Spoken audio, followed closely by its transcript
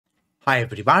Hi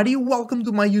everybody, welcome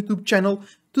to my YouTube channel.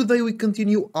 Today we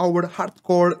continue our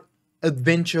hardcore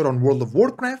adventure on World of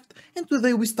Warcraft, and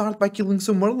today we start by killing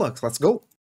some murlocs. Let's go!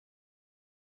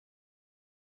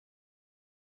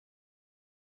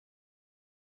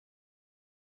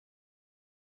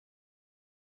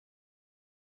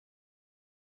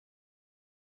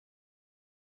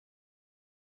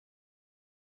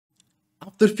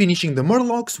 After finishing the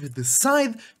murlocs, we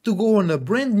decide to go on a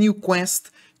brand new quest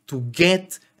to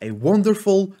get a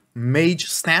wonderful mage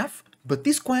staff, but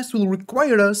this quest will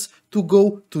require us to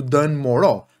go to Dun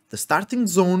Morogh, the starting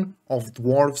zone of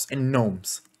dwarves and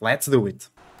gnomes. Let's do it.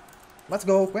 Let's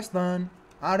go, quest done.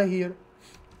 Out of here.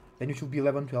 Then you should be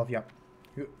 11, 12, yeah.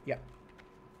 Yeah.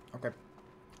 Okay.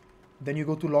 Then you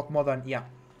go to Loch Modan, yeah.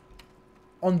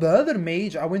 On the other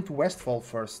mage, I went to Westfall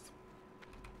first.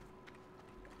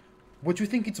 What do you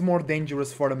think it's more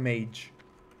dangerous for a mage?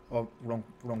 Oh,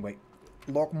 wrong way.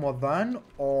 Loch Modan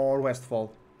or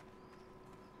Westfall?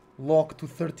 Loch to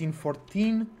 13,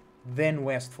 14, then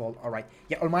Westfall. Alright.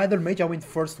 Yeah, on my other mage, I went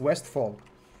first Westfall.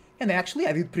 And actually,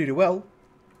 I did pretty well.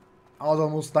 I was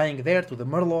almost dying there to the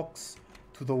Murlocs,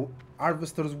 to the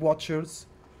Harvester's Watchers,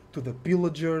 to the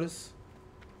Pillagers.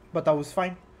 But I was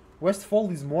fine. Westfall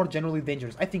is more generally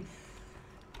dangerous. I think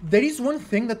there is one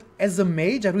thing that as a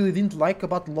mage I really didn't like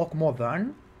about Loch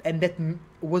Modan, and that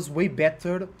was way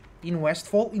better in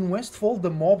Westfall. In Westfall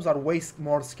the mobs are way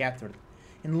more scattered.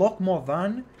 In Loch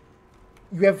Modan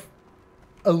you have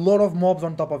a lot of mobs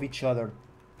on top of each other.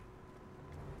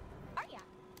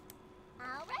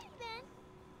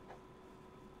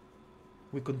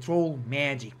 We control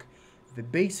magic, the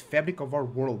base fabric of our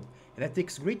world, and that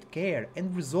takes great care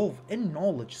and resolve and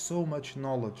knowledge, so much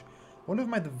knowledge. One of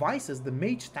my devices, the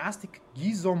Mage-tastic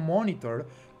Gizmo monitor,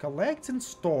 collects and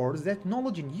stores that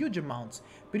knowledge in huge amounts,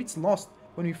 but it's lost.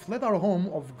 When we fled our home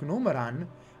of Gnomaran,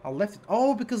 I left it.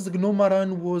 Oh, because the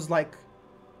Gnomaran was like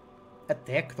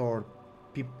attacked, or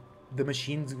the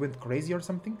machines went crazy or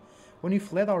something. When we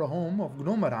fled our home of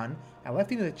Gnomaran, I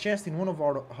left it in a chest in one of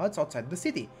our huts outside the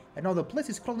city, and now the place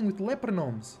is crawling with leper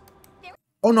gnomes.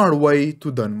 On our way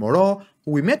to Dun Morogh,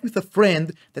 we met with a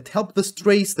friend that helped us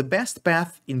trace the best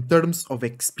path in terms of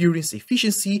experience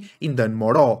efficiency in Dun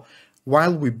Morogh,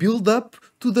 while we build up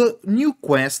to the new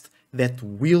quest that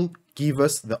will give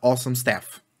us the awesome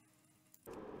staff.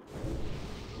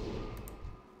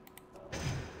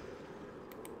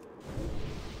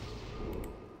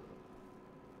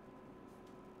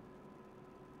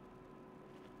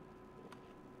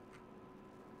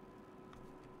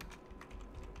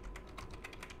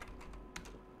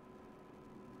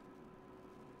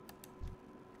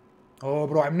 Oh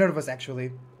bro, I'm nervous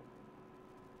actually.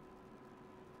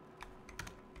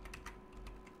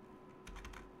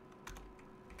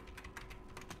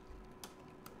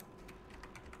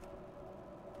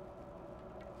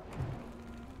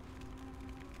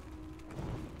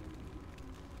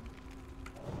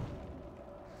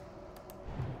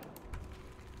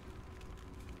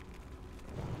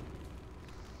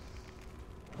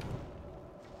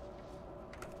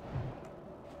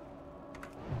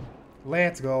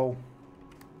 Let's go.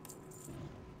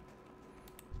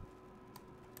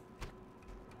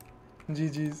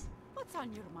 GG's. What's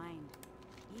on your mind?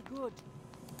 Be good.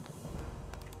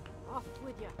 Off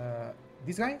with you.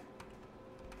 This guy?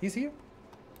 He's here?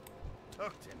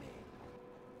 Talk to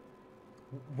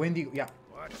me. Wendy, yeah.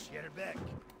 Watch your back.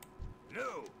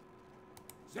 No.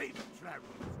 Safe travels.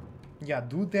 Yeah,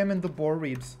 do them and the boar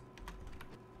ribs.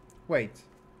 Wait.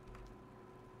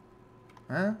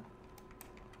 Huh?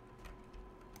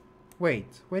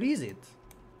 Wait, where is it?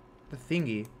 The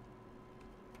thingy.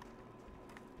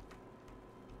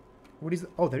 What is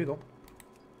it? Oh, there you go.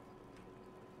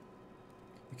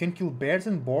 You can kill bears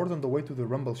and boars on the way to the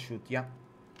rumble shoot, yeah.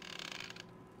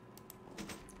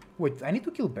 Wait, I need to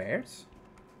kill bears?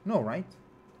 No, right?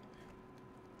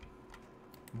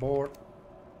 Boar.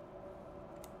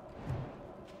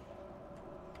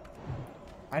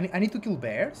 I need to kill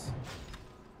bears?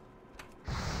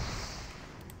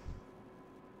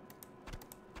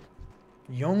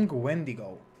 Young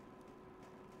Wendigo.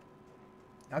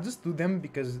 I'll just do them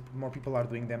because more people are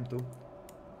doing them too.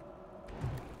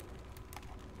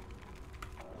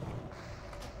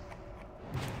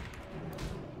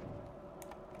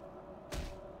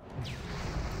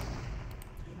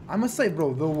 I must say,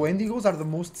 bro, the Wendigos are the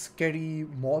most scary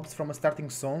mobs from a starting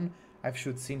zone I've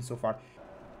seen so far.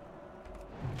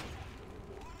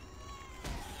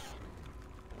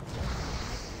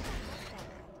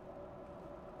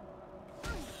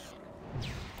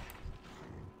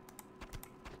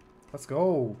 Let's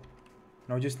go.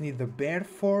 Now we just need the bear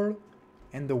fur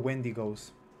and the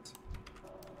Wendigos.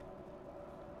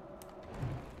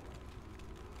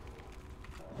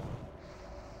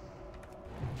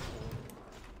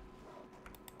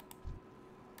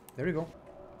 There we go.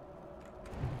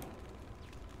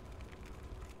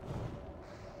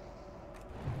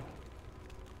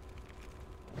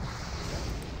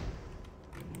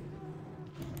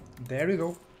 There we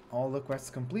go. All the quests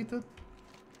completed.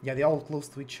 Yeah, they're all close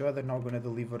to each other. Now gonna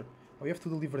deliver. Oh, you have to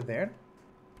deliver there?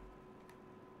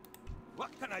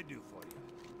 What can I do for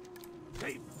you?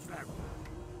 Safe travel.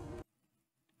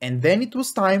 And then it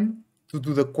was time to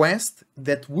do the quest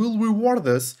that will reward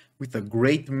us with a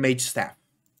great mage staff.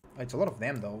 It's a lot of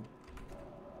them though.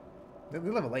 They're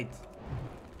level 8.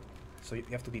 So you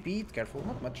have to be beat, careful,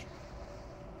 not much.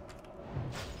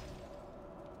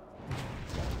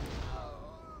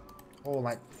 Oh,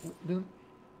 like... Yeah.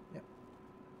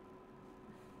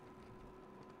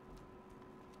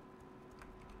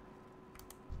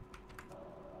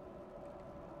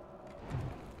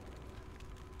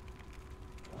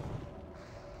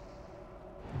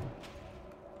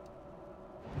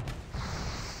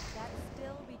 That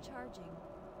still be charging.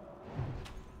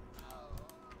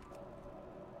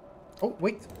 Oh,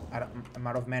 wait. I'm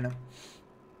out of mana.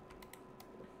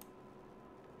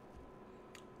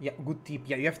 Yeah, good tip.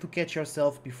 Yeah, you have to catch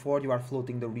yourself before you are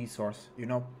floating the resource, you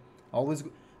know? Always,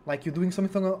 like you're doing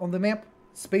something on the map,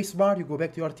 spacebar, you go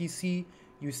back to your TC,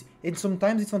 you see, and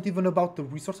sometimes it's not even about the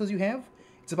resources you have,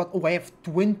 it's about, oh, I have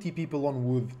 20 people on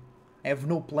wood. I have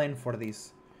no plan for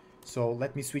this. So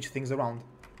let me switch things around.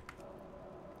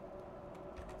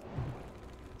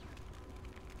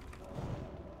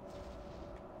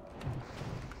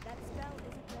 That spell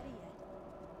isn't ready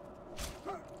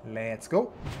yet. Let's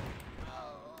go.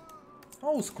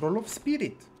 Oh, Scroll of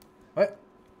Spirit. What?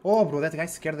 Oh, bro, that guy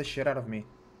scared the shit out of me.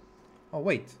 Oh,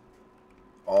 wait.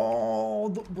 Oh,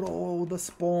 bro, the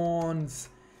spawns.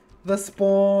 The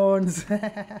spawns.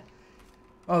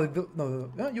 Oh,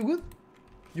 no. You good?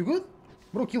 You good?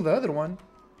 Bro, kill the other one.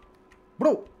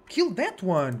 Bro, kill that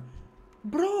one.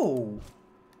 Bro.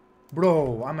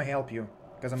 Bro, I'ma help you.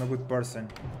 Because I'm a good person.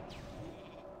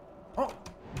 Oh.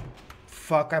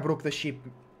 Fuck, I broke the ship.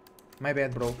 My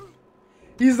bad, bro.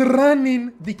 He's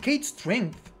running! Decayed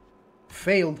strength.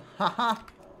 Failed. Haha.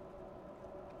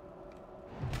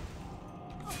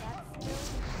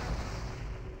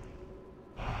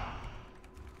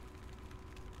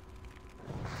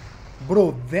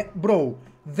 Bro,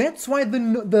 that's why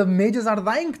the mages are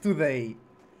dying today.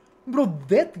 Bro,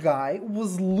 that guy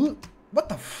was what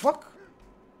the fuck?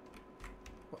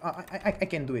 I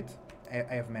can do it.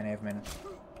 I have mana,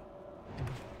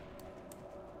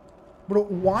 Bro,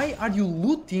 why are you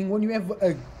looting when you have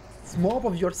a mob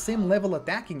of your same level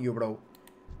attacking you, bro?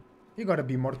 You gotta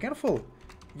be more careful.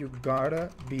 You gotta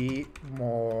be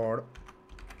more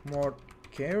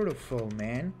careful,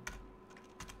 man.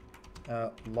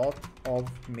 A lot of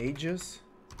mages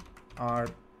are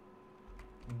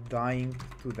dying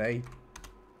today.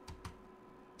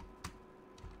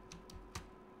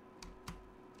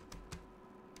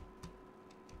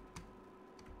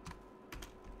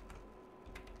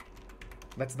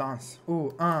 Let's dance.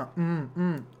 Ooh,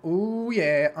 ooh,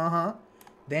 yeah,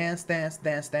 Dance.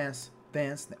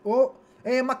 Oh,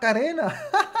 hey, Macarena.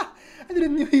 I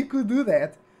didn't know he could do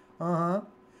that.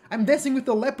 I'm dancing with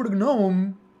the leopard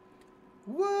gnome.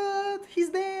 What? He's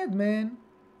dead, man.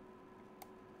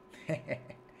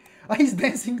 Oh, he's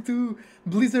dancing to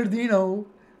Blizzardino.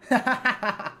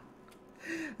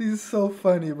 This is so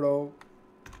funny, bro.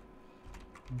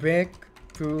 Back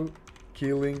to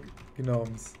killing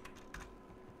gnomes.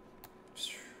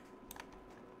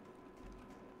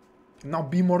 Now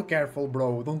be more careful,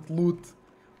 bro. Don't loot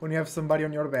when you have somebody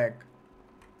on your back.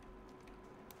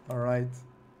 Alright.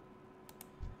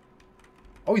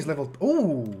 Oh, he's level...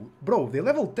 Oh, bro, they're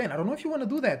level 10. I don't know if you want to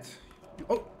do that.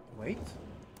 Oh, wait.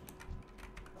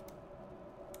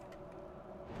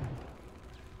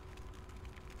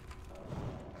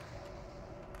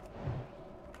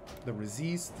 The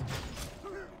resist.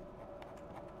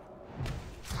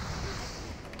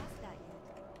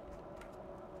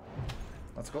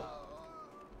 Let's go.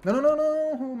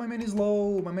 No. My man is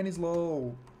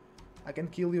low. I can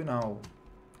kill you now.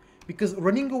 Because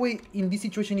running away in this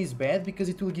situation is bad because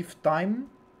it will give time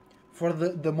for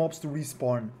the mobs to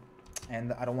respawn.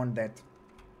 And I don't want that.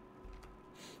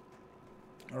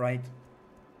 Alright.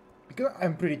 Because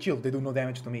I'm pretty chill. They do no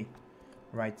damage to me.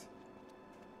 Right.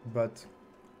 But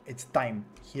it's time.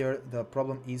 Here the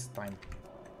problem is time.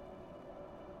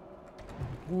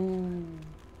 Woo.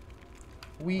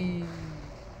 Wee.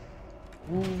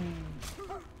 Woo.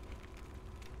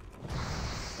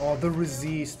 Oh, the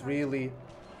resist, really.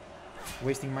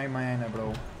 Wasting my mana,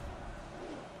 bro.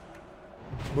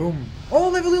 Boom. Oh,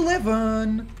 level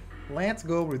 11! Let's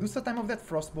go. Reduce the time of that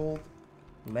frostbolt.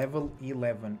 Level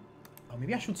 11. Oh,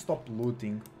 maybe I should stop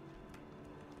looting.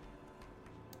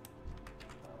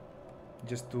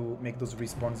 just to make those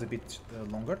respawns a bit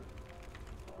longer.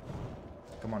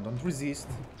 Come on, don't resist.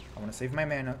 I want to save my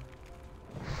mana.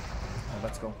 Oh,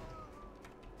 let's go.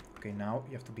 Okay, now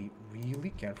you have to be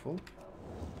really careful.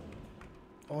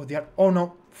 Oh, they are... Oh,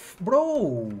 no.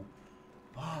 Bro!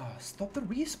 Ah, stop the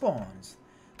respawns.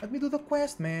 Let me do the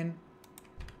quest, man.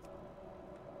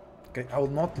 Okay, I will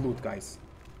not loot, guys.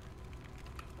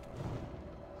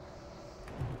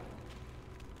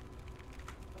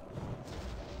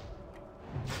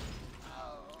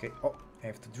 Okay, oh, I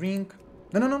have to drink.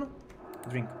 No, no, no, no.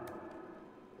 Drink.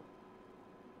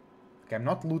 Okay, I'm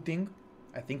not looting.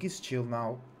 I think it's chill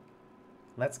now.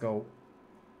 Let's go.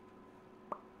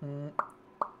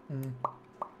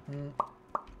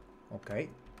 Okay.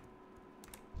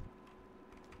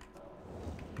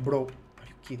 Bro, are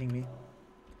you kidding me?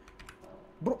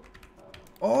 Bro.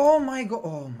 Oh my god.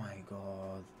 Oh my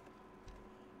god.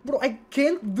 Bro, I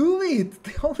can't do it.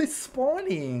 They're always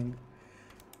spawning.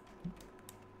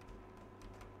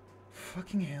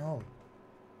 Fucking hell.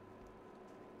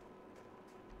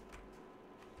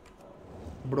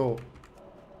 Bro.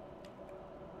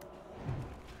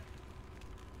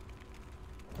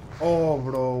 Oh,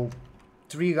 bro.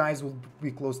 3 guys will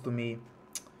be close to me.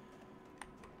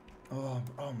 Oh,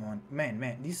 oh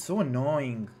man, this is so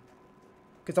annoying.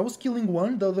 Because I was killing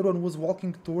one, the other one was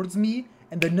walking towards me,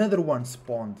 and another one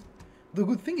spawned. The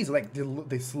good thing is, like,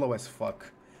 they slow as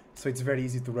fuck. So it's very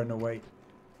easy to run away.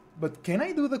 But can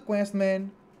I do the quest,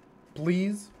 man?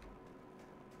 Please?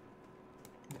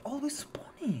 They're always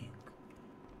spawning.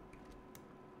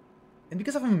 And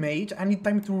because I'm a mage, I need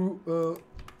time to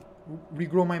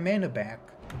regrow my mana back.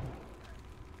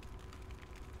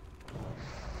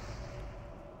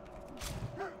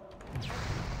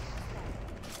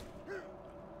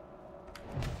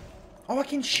 Oh, I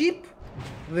can ship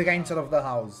the guy inside of the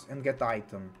house and get the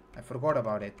item. I forgot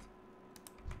about it.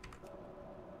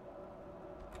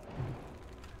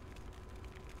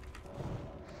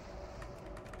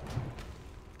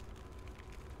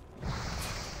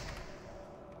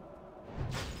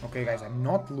 Okay, guys, I'm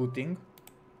not looting.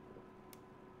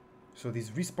 So these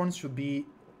respawns should be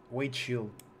way chill.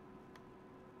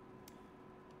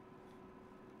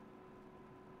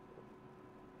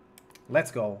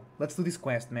 Let's go. Let's do this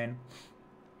quest, man.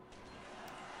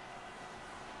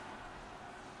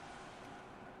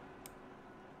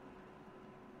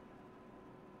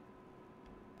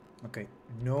 Okay,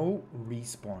 no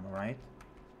respawn, right?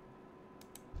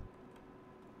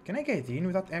 Can I get in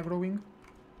without aggroing?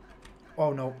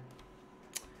 Oh no.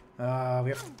 We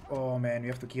have to, oh man, we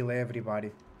have to kill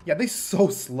everybody. Yeah, they're so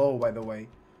slow, by the way.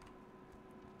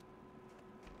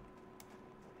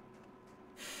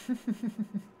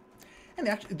 And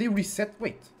actually, they reset.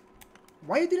 Wait,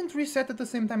 why it didn't reset at the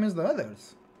same time as the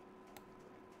others?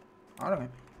 I don't know.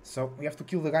 So we have to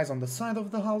kill the guys on the side of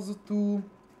the house too.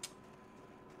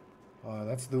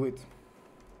 Let's do it.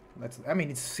 I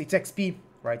mean, it's XP,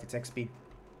 right? It's XP.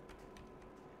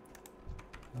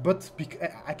 But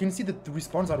I can see that the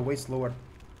respawns are way slower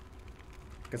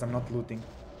because I'm not looting.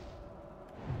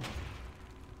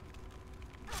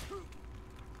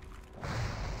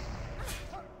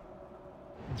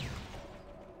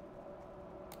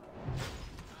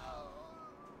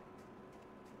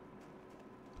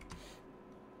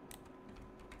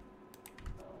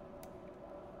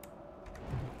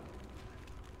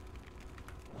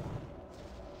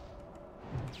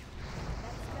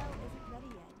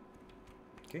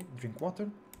 Okay, drink water.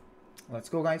 Let's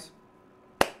go, guys.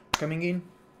 Coming in.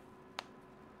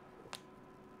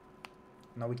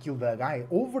 Now we kill the guy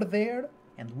over there,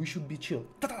 and we should be chill.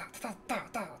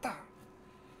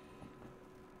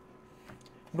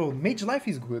 Bro, mage life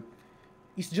is good.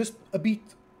 It's just a bit,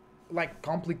 like,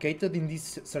 complicated in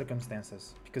these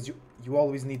circumstances. Because you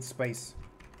always need space.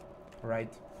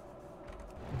 Right?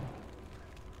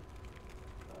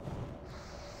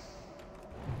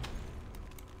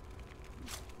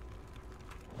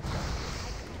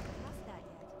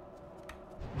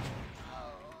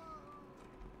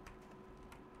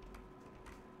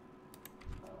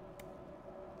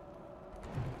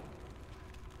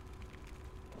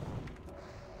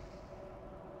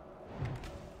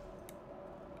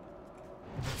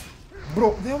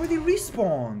 Bro, they already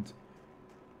respawned.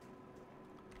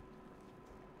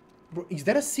 Bro, is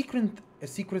there a secret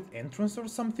entrance or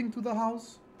something to the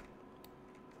house?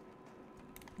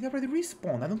 They already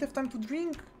respawned. I don't have time to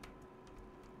drink.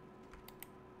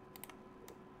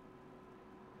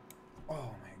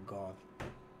 Oh my god.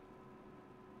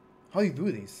 How do you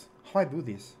do this? How I do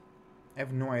this? I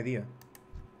have no idea.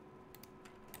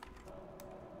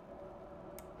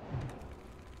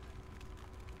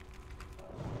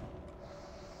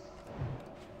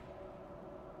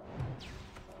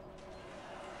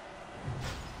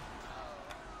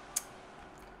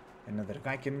 Another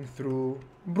guy coming through.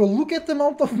 Bro, look at the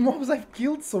amount of mobs I've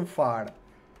killed so far.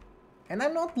 And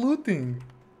I'm not looting.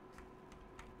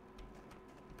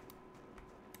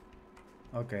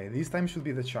 Okay, this time should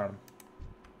be the charm.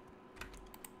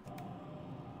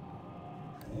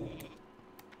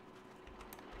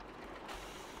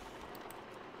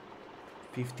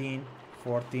 $15,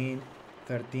 $14,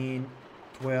 $13,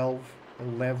 $12,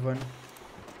 $11.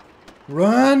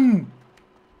 Run!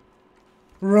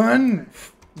 Run!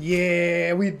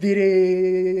 Yeah, we did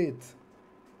it!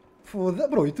 For that,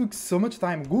 bro, it took so much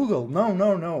time. Google, no,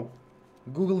 no, no.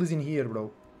 Google is in here, bro.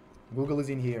 Google is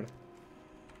in here.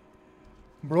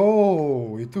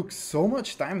 Bro, it took so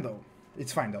much time, though.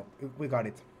 It's fine, though. We got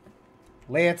it.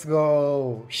 Let's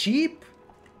go. Sheep?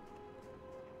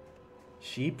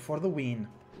 Sheep for the win.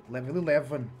 Level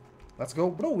 11. Let's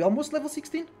go. Bro, we almost level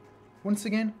 16. Once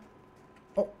again.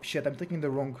 Oh, shit, I'm taking the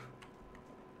wrong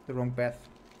path.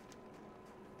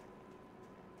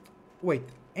 Wait,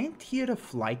 ain't here a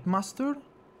flight master?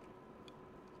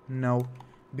 No,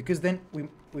 because then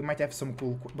we might have some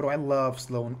cool... Bro, I love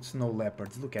snow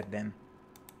leopards. Look at them.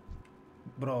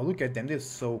 Bro, look at them. They're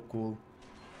so cool.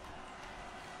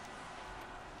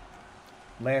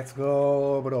 Let's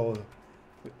go, bro.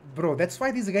 Bro, that's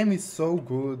why this game is so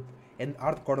good. And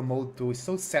hardcore mode too is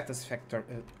so satisfactory.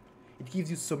 It gives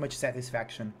you so much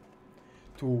satisfaction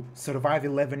to survive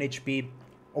 11 HP,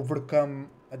 overcome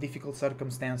a difficult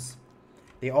circumstance.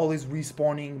 They always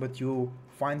respawning, but you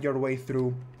find your way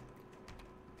through.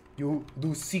 You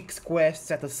do 6 quests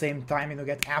at the same time and you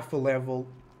get half a level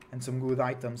and some good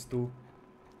items too.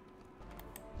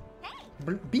 Hey!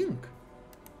 Bink!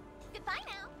 Goodbye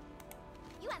now.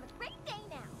 You have a great day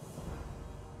now.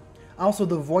 Also,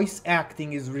 the voice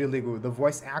acting is really good. The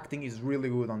voice acting is really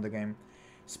good on the game.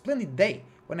 Splendid day.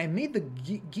 When I made the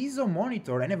Gizo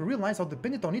monitor, I never realized how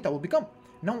dependent on it I will become.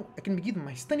 Now I can begin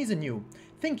my studies anew.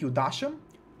 Thank you, Dasha.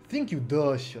 Thank you,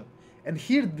 Dasha. And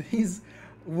here these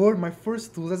were my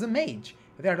first tools as a mage.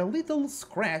 They are a little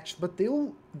scratched, but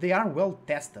they are well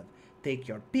tested. Take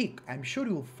your pick. I'm sure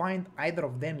you'll find either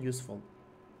of them useful.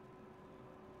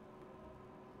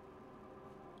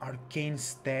 Arcane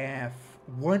Staff.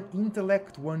 1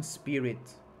 intellect, 1 spirit.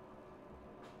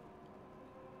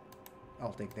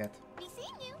 I'll take that. Be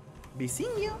seeing you. Be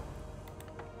seeing you.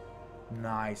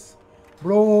 Nice.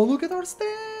 Bro, look at our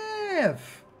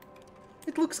staff.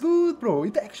 It looks good, bro.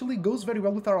 It actually goes very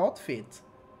well with our outfit.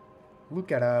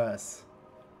 Look at us.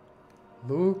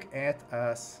 Look at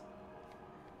us.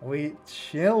 We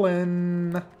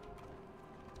chillin'.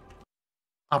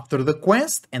 After the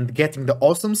quest and getting the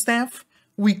awesome staff,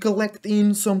 we collect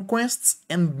in some quests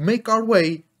and make our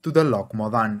way to the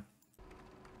Lokmodan.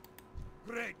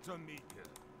 Great to meet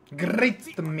you.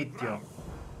 Great to meet you.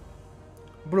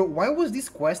 Bro, why was this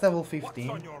quest level 15?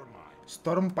 What's on your mind?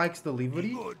 Stormpike's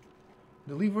delivery? Good.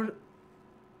 Deliver...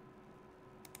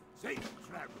 Safe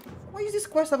travel. Why is this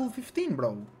quest level 15,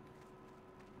 bro?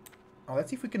 Oh,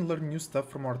 let's see if we can learn new stuff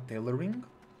from our tailoring.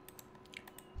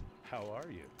 How are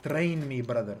you? Train me,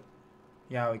 brother.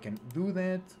 Yeah, we can do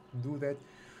that, do that.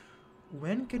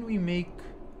 When can we make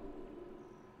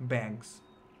bags?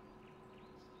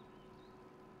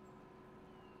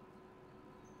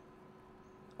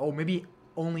 Oh, maybe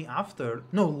only after.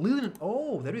 No, linen.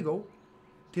 Oh, there we go.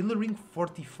 Tailoring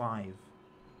 45.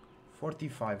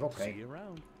 45, okay. See you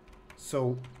around.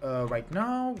 So, right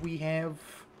now we have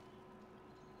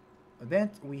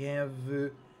that. We have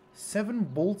 7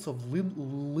 bolts of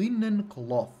linen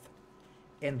cloth.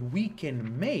 And we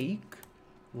can make,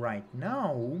 right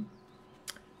now,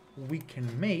 we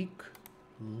can make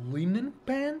linen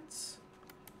pants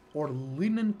or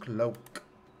linen cloak.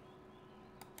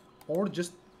 Or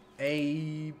just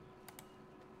a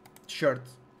shirt.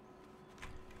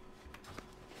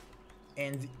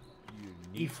 And You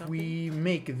need if something? we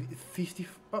make 50...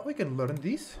 Oh, we can learn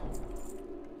this.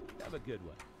 Have a good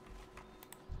one.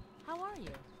 How are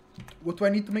you? What do I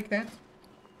need to make that?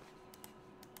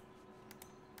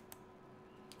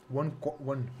 One.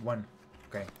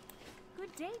 Okay.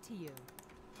 Good day to you.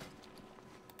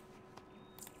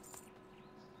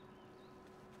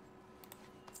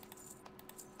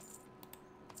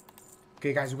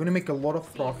 Okay, guys, we're gonna make a lot of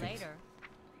See you profit. later.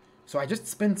 So I just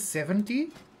spent 70,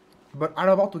 but I'm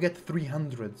about to get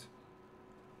 300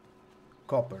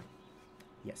 copper.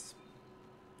 Yes.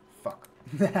 Fuck.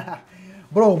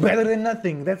 Bro, better than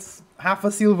nothing. That's half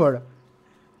a silver.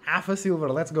 Half a silver.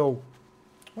 Let's go.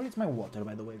 Where is my water,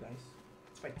 by the way, guys?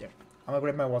 It's right there. I'm gonna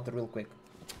grab my water real quick.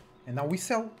 And now we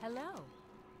sell Hello.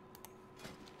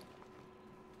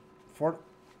 for...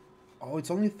 Oh,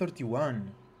 it's only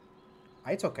 31.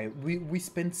 It's okay. We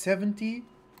spent 70.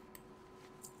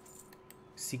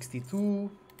 62,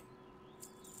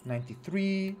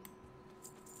 93.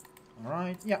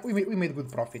 Alright, yeah, we made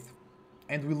good profit.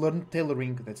 And we learned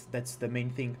tailoring, that's the main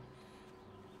thing.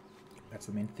 That's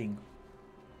the main thing.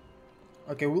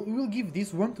 Okay, we'll give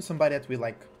this one to somebody that we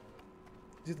like.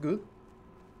 Is it good?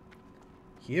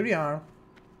 Here we are.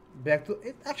 Back to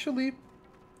it. Actually,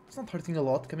 it's not hurting a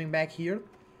lot coming back here.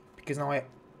 Because now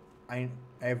I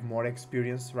have more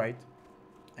experience, right?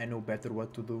 I know better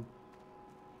what to do.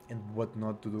 And what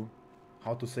not to do.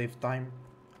 How to save time,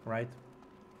 right?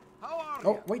 How are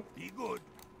Oh, you? wait. Be good.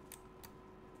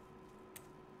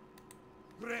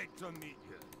 Great to meet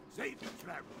you. Safe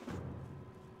travels.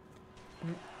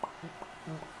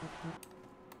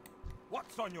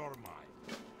 What's on your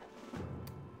mind?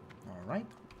 Alright.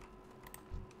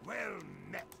 Well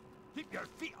met. Keep your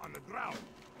feet on the ground.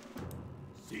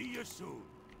 See you soon.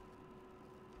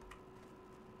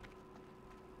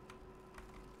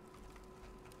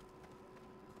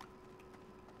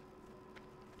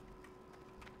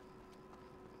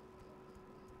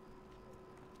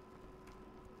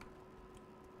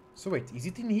 So wait, is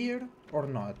it in here or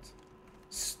not?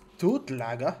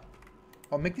 Stutlager?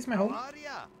 Oh, make this my home?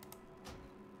 Daarya.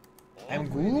 I'm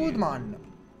good, man.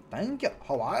 Thank you.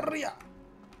 How are ya?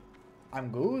 I'm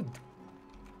good.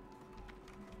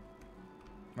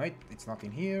 Wait, it's not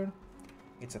in here.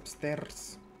 It's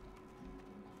upstairs.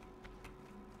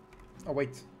 Oh,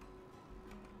 wait.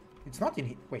 It's not in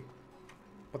here. Wait.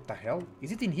 What the hell?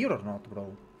 Is it in here or not,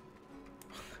 bro?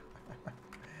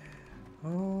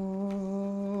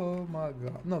 Oh my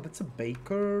god. No, that's a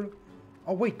baker.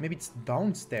 Oh, wait. Maybe it's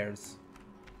downstairs.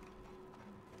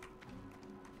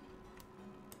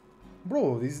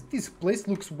 Bro, this place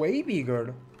looks way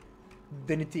bigger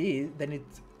than it is.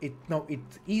 No, it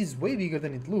is way bigger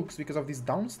than it looks because of this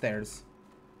downstairs.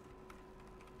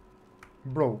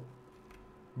 Bro,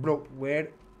 where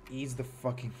is the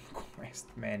fucking quest,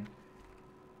 man?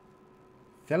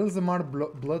 Felzamar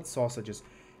blood sausages.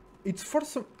 It's for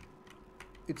some.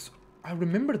 I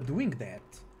remember doing that.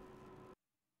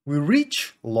 We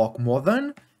reach Loch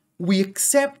Modern. We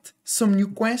accept some new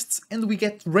quests and we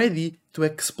get ready to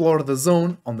explore the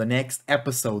zone on the next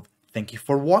episode. Thank you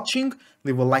for watching,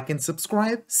 leave a like and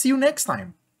subscribe, see you next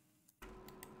time!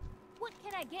 What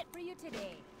can I get for you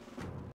today?